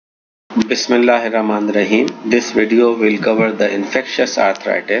Bismillahirrahmanirrahim. This video will cover the infectious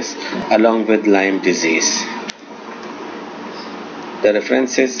arthritis along with Lyme disease. The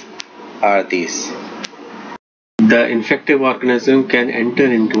references are these. The infective organism can enter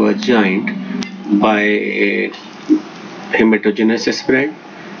into a joint by hematogenous spread.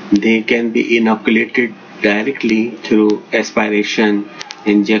 They can be inoculated directly through aspiration,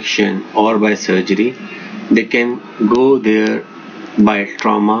 injection, or by surgery. They can go there by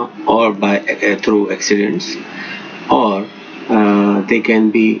trauma or by through accidents, or they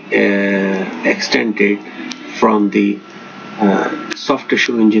can be extended from the soft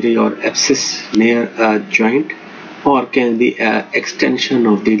tissue injury or abscess near a joint, or can be extension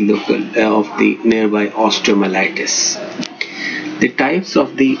of the nearby osteomyelitis. The types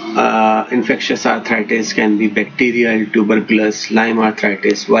of the infectious arthritis can be bacterial, tuberculous, Lyme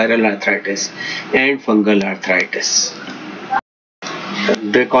arthritis, viral arthritis, and fungal arthritis.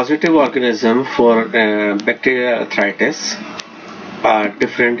 The causative organism for bacterial arthritis are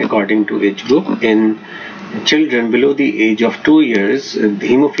different according to age group. In children below the age of 2 years, the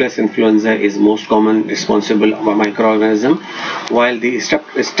Haemophilus influenza is most common responsible microorganism, while the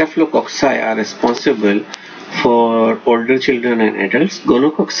staphylococci are responsible for older children and adults.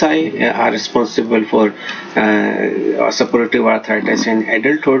 Gonococci are responsible for suppurative arthritis in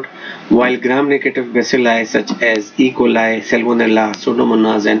adulthood, while gram-negative bacilli such as E. coli, Salmonella,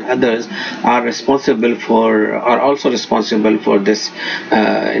 Pseudomonas, and others are also responsible for this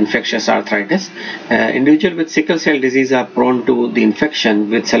infectious arthritis. Individuals with sickle cell disease are prone to the infection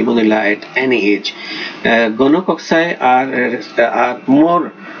with Salmonella at any age. Gonococci are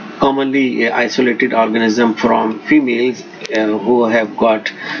more commonly isolated organism from females who have got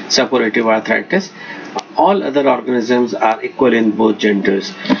suppurative arthritis. All other organisms are equal in both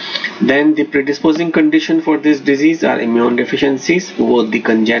genders. Then the predisposing condition for this disease are immune deficiencies, both the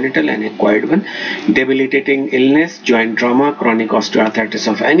congenital and acquired one, debilitating illness, joint trauma, chronic osteoarthritis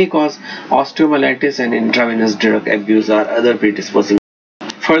of any cause, osteomyelitis, and intravenous drug abuse are other predisposing.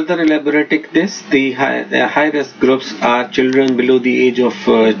 Further elaborating this, the high risk groups are children below the age of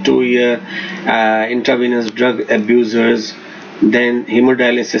 2 years, intravenous drug abusers, then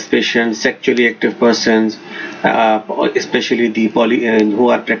hemodialysis patients, sexually active persons, especially the who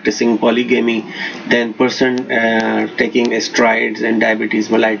are practicing polygamy, then person taking steroids, and diabetes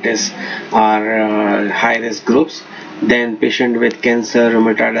mellitus are high risk groups. Then patient with cancer,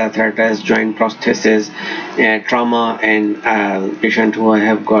 rheumatoid arthritis, joint prosthesis, trauma, and patient who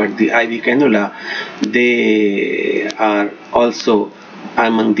have got the IV cannula, they are also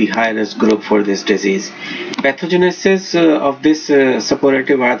among the high risk group for this disease. Pathogenesis of this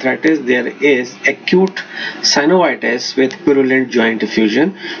suppurative arthritis, there is acute synovitis with purulent joint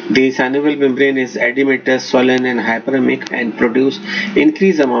effusion. The synovial membrane is edematous, swollen, and hyperemic, and produce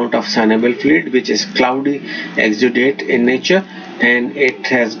increased amount of synovial fluid, which is cloudy exudate in nature, and it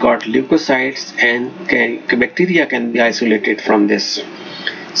has got leukocytes, and bacteria can be isolated from this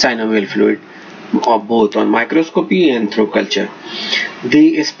synovial fluid, or both on microscopy and through culture.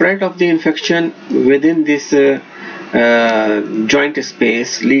 The spread of the infection within this joint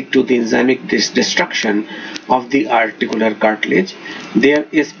space lead to the enzymic destruction of the articular cartilage. There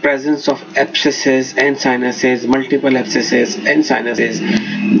is presence of abscesses and sinuses, multiple abscesses and sinuses.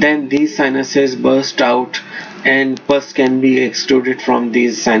 Then these sinuses burst out and pus can be extruded from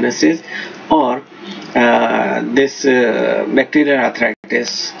these sinuses, or this bacterial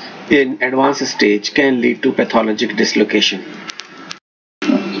arthritis in advanced stage can lead to pathologic dislocation.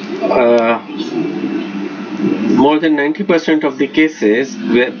 More than 90% of the cases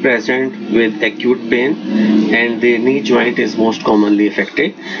were present with acute pain, and the knee joint is most commonly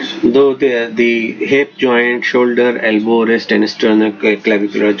affected, though the hip joint, shoulder, elbow, wrist, and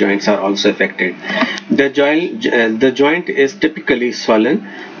sternoclavicular joints are also affected. The joint is typically swollen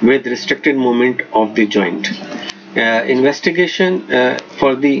with restricted movement of the joint. Investigation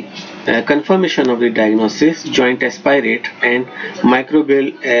for the confirmation of the diagnosis, joint aspirate, and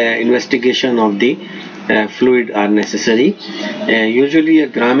microbial investigation of the fluid are necessary. Usually a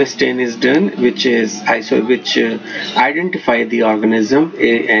gram stain is done, which identify the organism,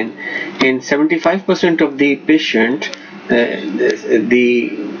 and in 75% of the patient,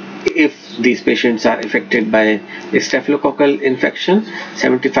 if these patients are affected by a staphylococcal infection,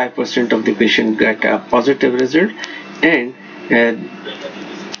 75% of the patient get a positive result, and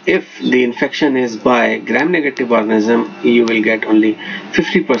if the infection is by gram-negative organism, you will get only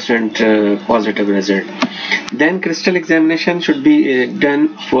 50% positive result. Then crystal examination should be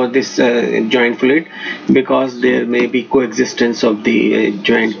done for this joint fluid, because there may be coexistence of the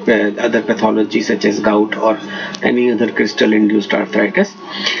joint other pathology such as gout or any other crystal induced arthritis.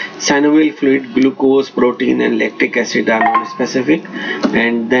 Synovial fluid, glucose, protein and lactic acid are non-specific,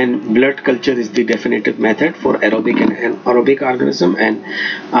 and then blood culture is the definitive method for aerobic and anaerobic organism and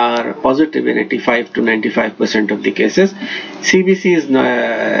are positive in 85 to 95% of the cases.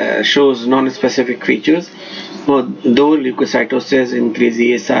 CBC shows non-specific features, though leukocytosis, increased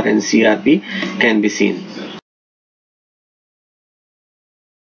ESR and CRP can be seen.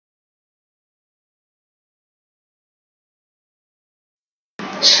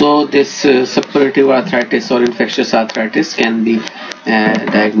 So this suppurative arthritis or infectious arthritis can be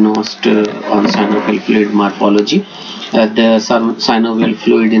diagnosed on synovial fluid morphology. The synovial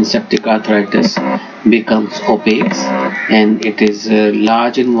fluid in septic arthritis becomes opaque, and it is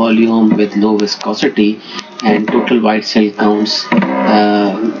large in volume with low viscosity, and total white cell counts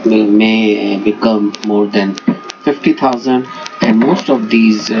may become more than 50,000, and most of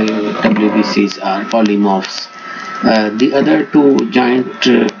these WBCs are polymorphs. The other two joint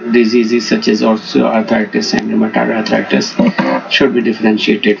diseases such as osteoarthritis and rheumatoid arthritis should be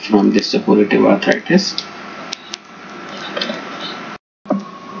differentiated from this suppurative arthritis.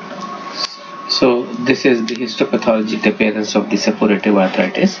 So this is the histopathologic appearance of the suppurative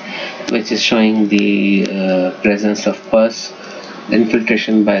arthritis, which is showing the presence of pus,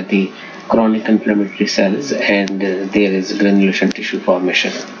 infiltration by the chronic inflammatory cells, and there is granulation tissue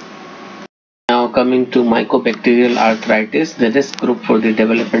formation. Now coming to mycobacterial arthritis, the risk group for the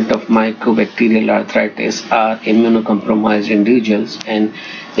development of mycobacterial arthritis are immunocompromised individuals and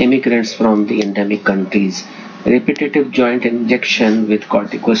immigrants from the endemic countries. Repetitive joint injection with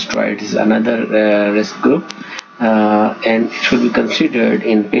corticosteroids is another risk group, and it should be considered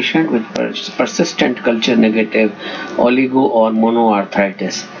in patients with persistent culture negative oligo or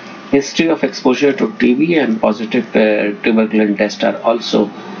monoarthritis. History of exposure to TB and positive tuberculin test are also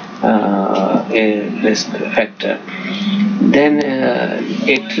a risk factor. Then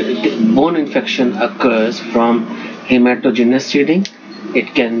bone infection occurs from hematogenous seeding.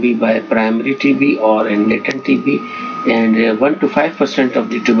 It can be by primary TB or in latent TB, and 1 to 5% of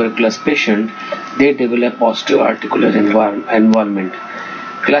the tuberculous patient they develop osteoarticular involvement.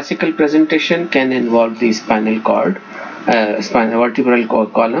 Classical presentation can involve the spinal cord, vertebral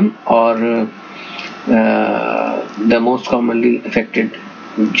column, or the most commonly affected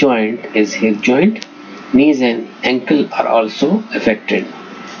joint is hip joint. Knees and ankle are also affected.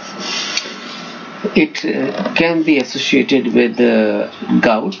 It can be associated with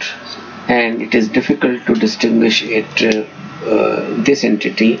gout, and it is difficult to distinguish this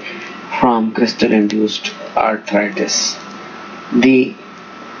entity from crystal induced arthritis. The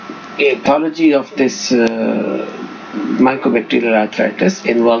pathology of this mycobacterial arthritis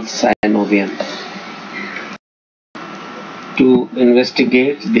involves synovium. To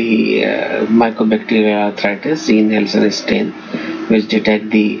investigate the mycobacterial arthritis, see Nelson stain, which detect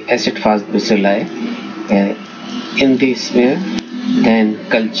the acid-fast bacilli in the smear, then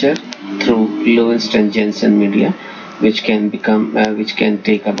culture through Lewis-Jensen media, which can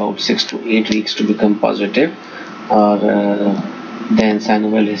take about 6 to 8 weeks to become positive, or then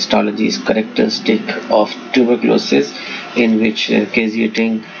synovial histology is characteristic of tuberculosis, in which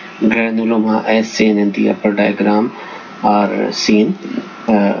caseating granuloma as seen in the upper diagram are seen.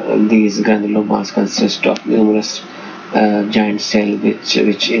 These granulomas consist of numerous giant cells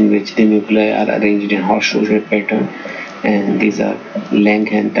in which the nuclei are arranged in horseshoe shape pattern, and these are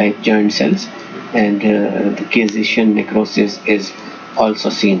Langhans type giant cells, and the caseation necrosis is also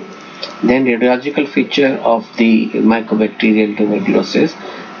seen. Then radiological feature of the mycobacterial tuberculosis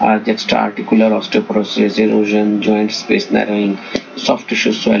are juxta-articular osteoporosis, erosion, joint space narrowing, soft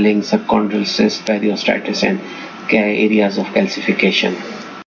tissue swelling, subchondral cyst, periostitis, and areas of calcification.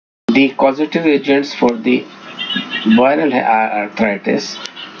 The causative agents for the viral arthritis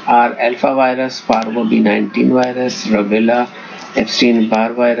are alpha virus, parvo B19 virus, rubella,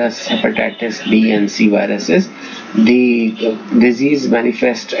 Epstein-Barr virus, hepatitis B and C viruses. The disease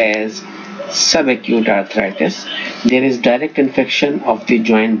manifests as subacute arthritis. There is direct infection of the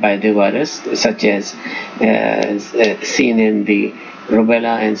joint by the virus, such as seen in the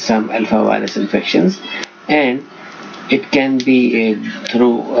rubella and some alpha virus infections, and it can be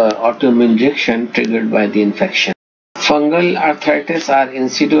through autoimmune reaction triggered by the infection. Fungal arthritis are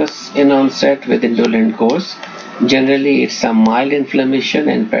insidious in onset with indolent course. Generally, it's a mild inflammation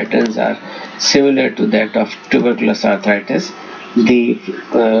and patterns are similar to that of tuberculous arthritis. The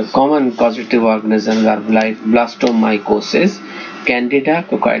common causative organisms are blastomycosis, candida,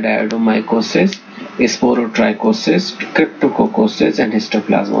 coccidioidomycosis, sporotrichosis, cryptococcosis, and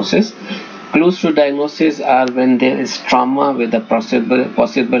histoplasmosis. Clues to diagnosis are when there is trauma with a possible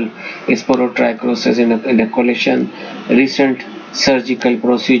sporotrichosis inoculation, recent surgical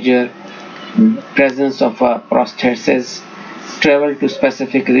procedure, presence of a prosthesis, travel to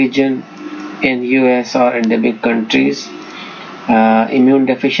specific region in US or endemic countries, immune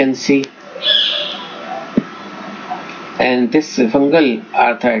deficiency. And this fungal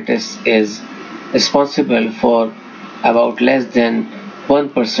arthritis is responsible for about less than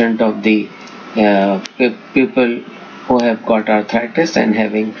 1% of the people who have got arthritis and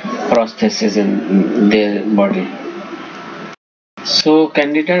having prosthesis in their body. So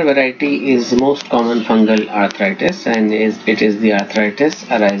Candida variety is most common fungal arthritis, and it is the arthritis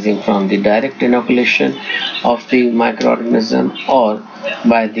arising from the direct inoculation of the microorganism or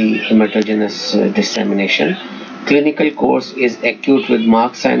by the hematogenous dissemination. Clinical course is acute with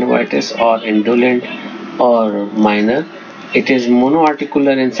marked synovitis or indolent or minor. It is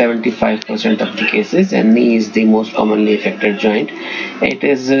monoarticular in 75% of the cases, and knee is the most commonly affected joint. It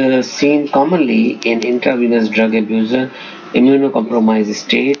is seen commonly in intravenous drug abuser, immunocompromised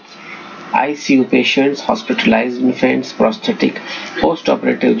state, ICU patients, hospitalized infants, prosthetic,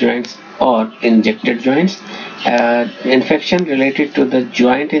 post-operative joints or injected joints. Infection related to the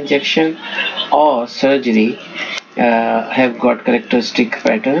joint injection or surgery have got characteristic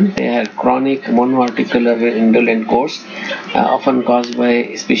pattern. They are chronic monoarticular indolent course, often caused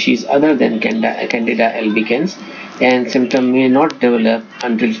by species other than Candida albicans, and symptom may not develop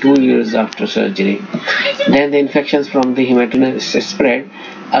until 2 years after surgery. Then the infections from the hematogenous spread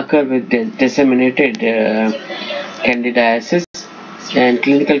occur with disseminated candidiasis, and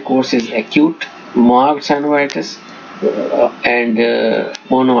clinical course is acute, marked synovitis, and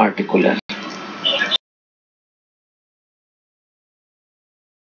monoarticular.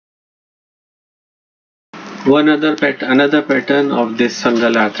 Another pattern of this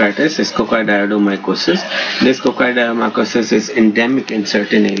fungal arthritis is coccidioidomycosis. This coccidioidomycosis is endemic in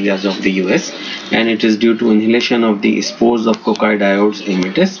certain areas of the US, and it is due to inhalation of the spores of Coccidioides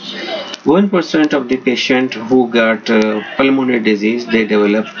immitis. 1% of the patient who got pulmonary disease, they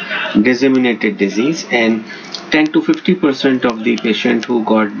develop disseminated disease, and 10 to 50% of the patient who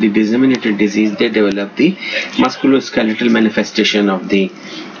got the disseminated disease, they develop the musculoskeletal manifestation of the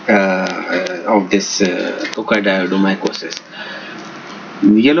this coccidioidomycosis.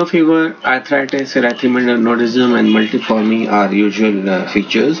 Yellow fever, arthritis, erythema nodosum, and multiforme are usual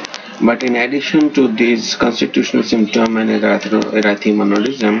features. But in addition to these constitutional symptoms and erythema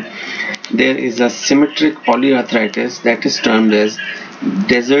nodosum, there is a symmetric polyarthritis that is termed as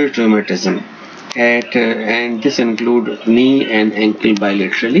desert rheumatism. And this include knee and ankle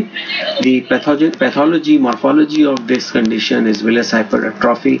bilaterally. The pathology morphology of this condition is villous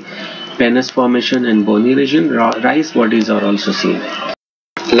hypertrophy, penis formation, and bony region. Rice bodies are also seen.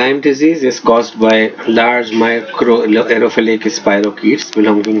 Lyme disease is caused by large microaerophilic spirochetes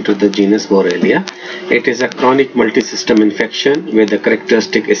belonging to the genus Borrelia. It is a chronic multi-system infection with a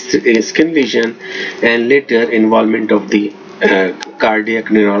characteristic skin lesion and later involvement of the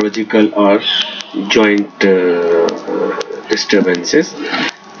cardiac, neurological, or joint disturbances.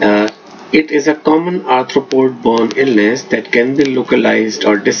 It is a common arthropod-borne illness that can be localized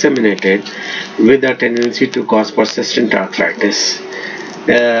or disseminated with a tendency to cause persistent arthritis.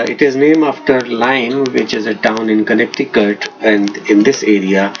 It is named after Lyme, which is a town in Connecticut, and in this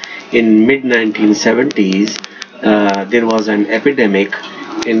area in mid-1970s there was an epidemic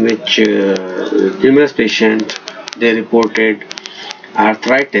in which numerous patients, they reported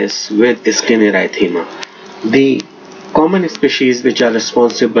arthritis with skin erythema. The common species which are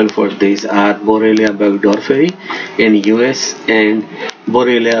responsible for this are Borrelia burgdorferi in US and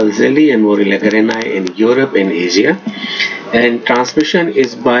Borrelia alzeli and Borrelia garenai in Europe and Asia. And transmission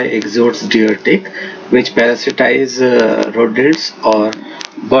is by exodes deer tick, which parasitize rodents or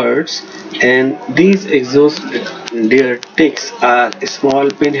birds, and these exodes deer ticks are small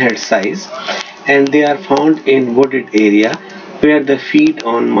pinhead size, and they are found in wooded area where they feed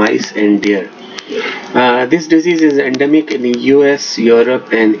on mice and deer. This disease is endemic in the US,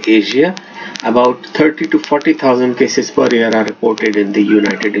 Europe, and Asia. About 30 to 40,000 cases per year are reported in the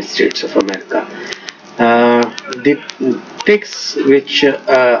United States of America. The ticks which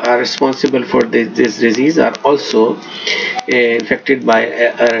are responsible for this disease are also infected by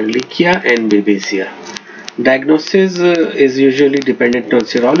Ehrlichia and Babesia. Diagnosis is usually dependent on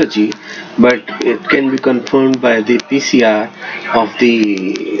serology, but it can be confirmed by the PCR of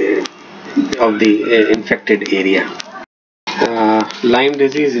the infected area. Lyme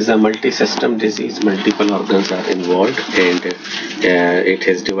disease is a multi-system disease. Multiple organs are involved, and it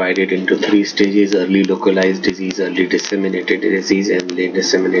is divided into 3 stages: early localized disease, early disseminated disease, and late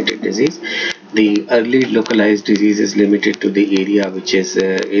disseminated disease. The early localized disease is limited to the area which is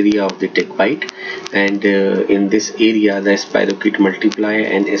area of the tick bite, and in this area the spirochete multiply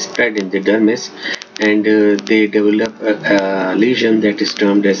and spread in the dermis, and they develop a lesion that is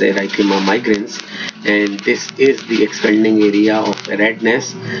termed as erythema migrans, and this is the expanding area of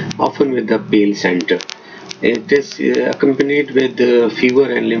redness, often with the pale center. It is accompanied with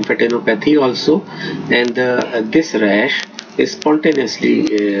fever and lymphadenopathy also, and this rash is spontaneously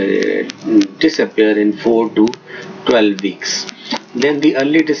disappear in 4 to 12 weeks. Then the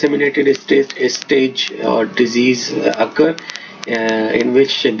early disseminated stage or disease occur, in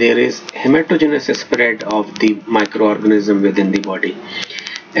which there is hematogenous spread of the microorganism within the body,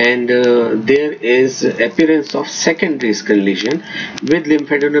 and there is appearance of secondary skin lesion with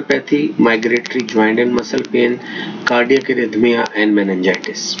lymphadenopathy, migratory joint and muscle pain, cardiac arrhythmia and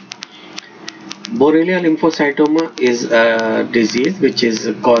meningitis. Borrelia lymphocytoma is a disease which is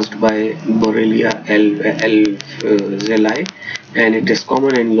caused by Borrelia elzeli, and it is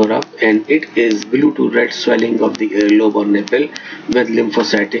common in Europe, and it is blue to red swelling of the earlobe or nipple with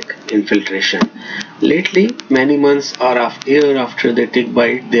lymphocytic infiltration. Lately, many months or year after the tick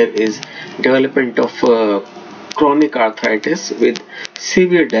bite, there is development of chronic arthritis with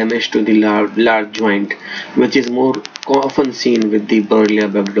severe damage to the large joint, which is more often seen with the Borrelia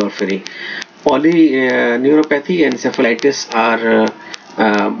burgdorferi. Polyneuropathy and encephalitis are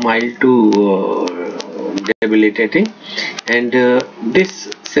mild to debilitating, and this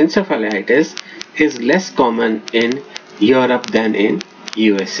encephalitis is less common in Europe than in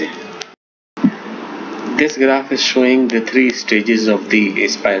USA. This graph is showing the 3 stages of the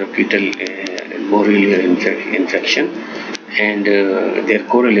spirochetal Borrelia infection, and their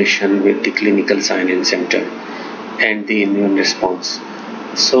correlation with the clinical sign and symptom and the immune response.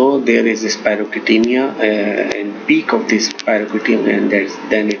 So there is spirochetemia and peak of this spirochetemia, and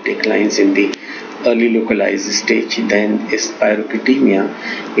then it declines in the early localized stage. Then spirochetemia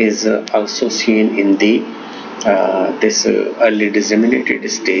is also seen in the this early disseminated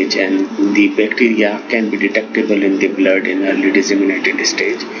stage, and the bacteria can be detectable in the blood in early disseminated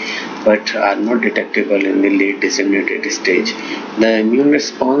stage, but are not detectable in the late disseminated stage. The immune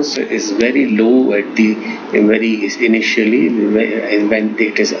response is very low at the very initially, when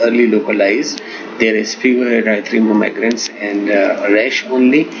it is early localized. There is fever, erythema migrans, and rash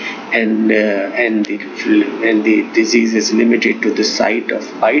only, and the disease is limited to the site of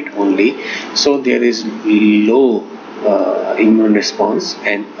bite only. So there is low immune response,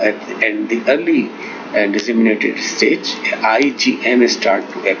 and the early disseminated stage, IgM start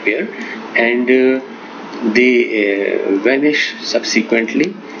to appear, and they vanish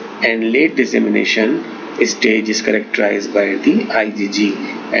subsequently, and late dissemination stage is characterized by the IgG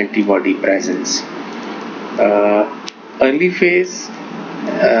antibody presence. Early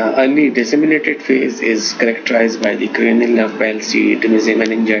disseminated phase is characterized by the cranial palsy,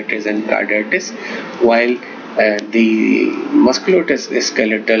 meningitis and carditis, while the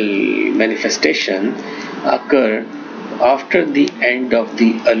musculoskeletal manifestation occur after the end of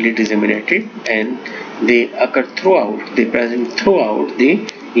the early disseminated, and they present throughout the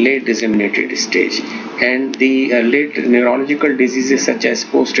late disseminated stage. And the late neurological diseases such as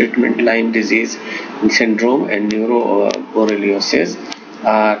post-treatment Lyme disease syndrome and neuroborreliosis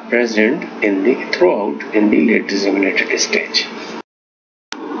are present throughout in the late disseminated stage.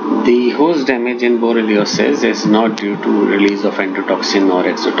 The host damage in borreliosis is not due to release of endotoxin or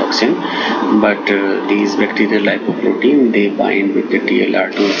exotoxin, but these bacterial lipoprotein, they bind with the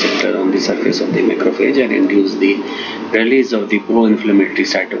TLR2 receptor on the surface of the macrophage and induce the release of the pro-inflammatory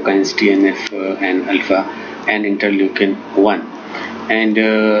cytokines TNF and alpha and interleukin 1. And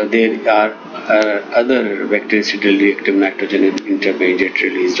there are other bactericidal reactive nitrogen intermediate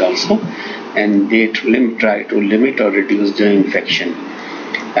released also, and they try to limit or reduce the infection.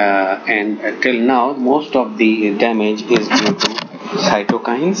 And till now, most of the damage is due to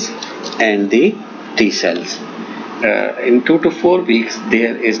cytokines and the T cells. In 2 to 4 weeks,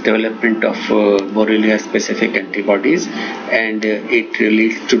 there is development of Borrelia specific antibodies, and it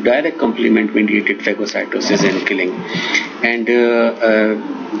leads to direct complement mediated phagocytosis and killing. And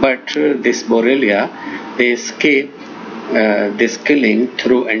but this Borrelia, they escape this killing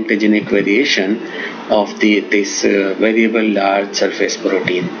through antigenic variation of this variable large surface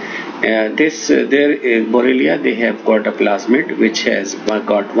protein. Borrelia, they have got a plasmid which has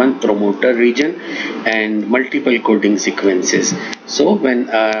got one promoter region and multiple coding sequences. So when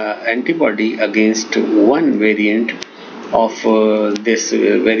antibody against one variant of this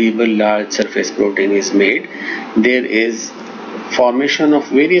variable large surface protein is made, there is formation of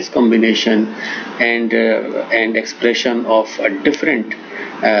various combination and expression of a different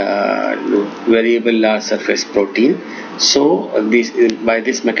variable large surface protein. So by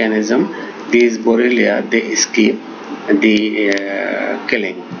this mechanism, these Borrelia, they escape the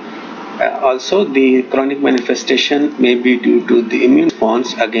killing. Also, the chronic manifestation may be due to the immune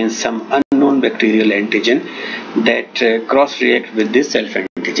response against some unknown bacterial antigen that cross-react with this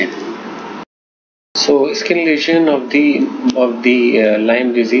self-antigen. So, skin lesion of the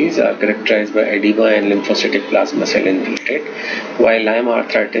Lyme disease are characterized by edema and lymphocytic plasma cell infiltrate, while Lyme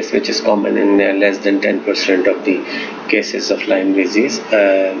arthritis, which is common in less than 10% of the cases of Lyme disease,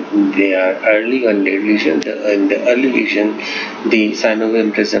 they are early and late lesion. In the early lesion, the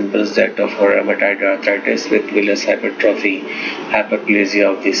synovium resembles that of rheumatoid arthritis with villous hypertrophy,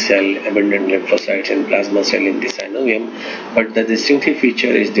 hyperplasia of the cell, abundant lymphocytes and plasma cell in the synovium. But the distinctive feature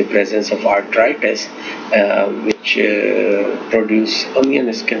is the presence of arthritis, which produce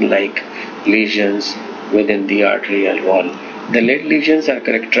onion skin-like lesions within the arterial wall. The late lesions are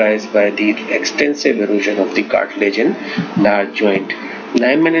characterized by the extensive erosion of the cartilage in large joint.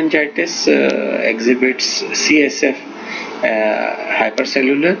 Lyme meningitis exhibits CSF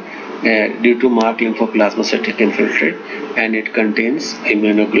hypercellular due to marked lymphoplasmacytic infiltrate, and it contains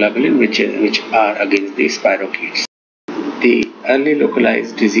immunoglobulin which are against the spirochetes. The early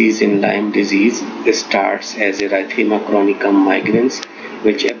localized disease in Lyme disease starts as erythema chronicum migrans,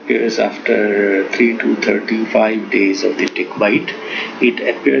 which appears after 3 to 35 days of the tick bite. It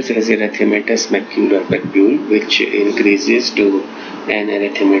appears as erythematous macular papule, which increases to an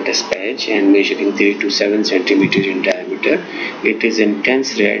erythematous patch and measuring 3 to 7 centimeters in diameter. It is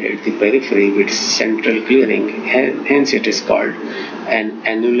intense red at the periphery with central clearing, hence it is called an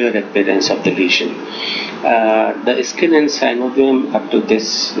annular appearance of the lesion. The skin and synovium up to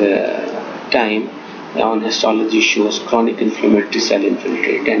this time on histology shows chronic inflammatory cell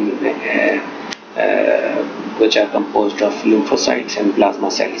infiltrate and which are composed of lymphocytes and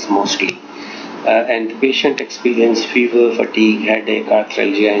plasma cells mostly. And the patient experience fever, fatigue, headache,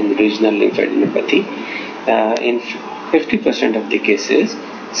 arthralgia and regional lymphadenopathy. In 50% of the cases,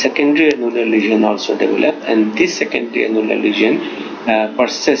 secondary annular lesion also develop, and this secondary annular lesion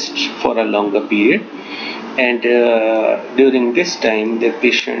persists for a longer period. And during this time, the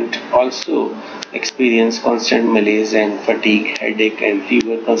patient also experience constant malaise and fatigue, headache and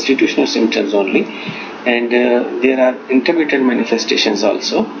fever, constitutional symptoms only. And there are intermittent manifestations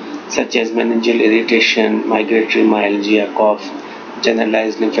also, such as meningeal irritation, migratory myalgia, cough,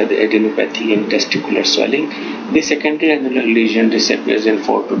 generalized lymphadenopathy and testicular swelling. The secondary annular lesion disappears in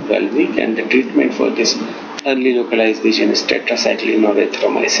 4 to 12 weeks, and the treatment for this early localized lesion is tetracycline or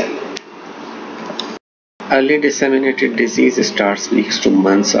erythromycin. Early disseminated disease starts weeks to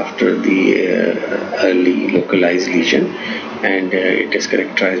months after the early localized lesion, and it is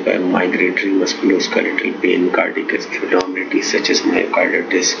characterized by migratory musculoskeletal pain, cardiac abnormalities such as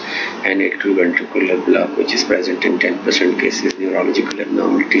myocarditis and atrioventricular block, which is present in 10% cases. Neurological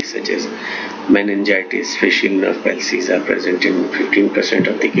abnormalities such as meningitis, facial nerve palsies are present in 15%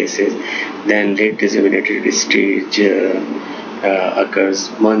 of the cases. Then late disseminated stage occurs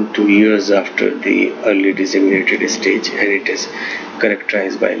 1 to 2 years after the early disseminated stage, and it is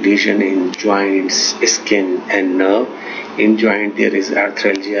characterized by lesion in joints, skin and nerve. In joint there is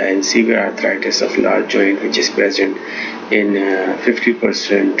arthralgia and severe arthritis of large joint, which is present in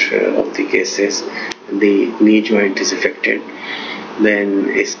 50% of the cases. The knee joint is affected.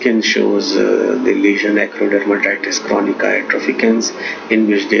 Then skin shows the lesion acrodermatitis chronica atropicans, in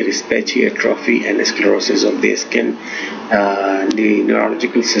which there is patchy atrophy and sclerosis of the skin. The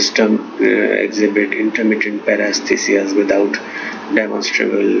neurological system exhibit intermittent paresthesias without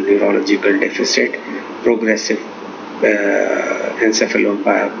demonstrable neurological deficit, progressive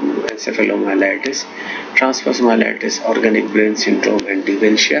encephalomyelitis, transverse myelitis, organic brain syndrome and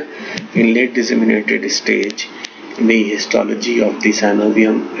dementia. In late disseminated stage, the histology of the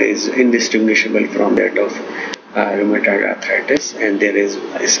synovium is indistinguishable from that of rheumatoid arthritis, and there is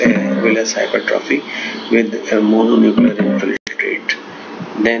villous hypertrophy with mononuclear infiltrate.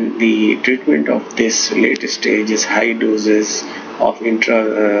 Then the treatment of this late stage is high doses of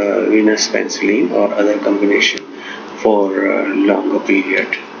intravenous penicillin or other combination for a longer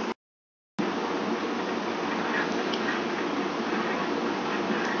period.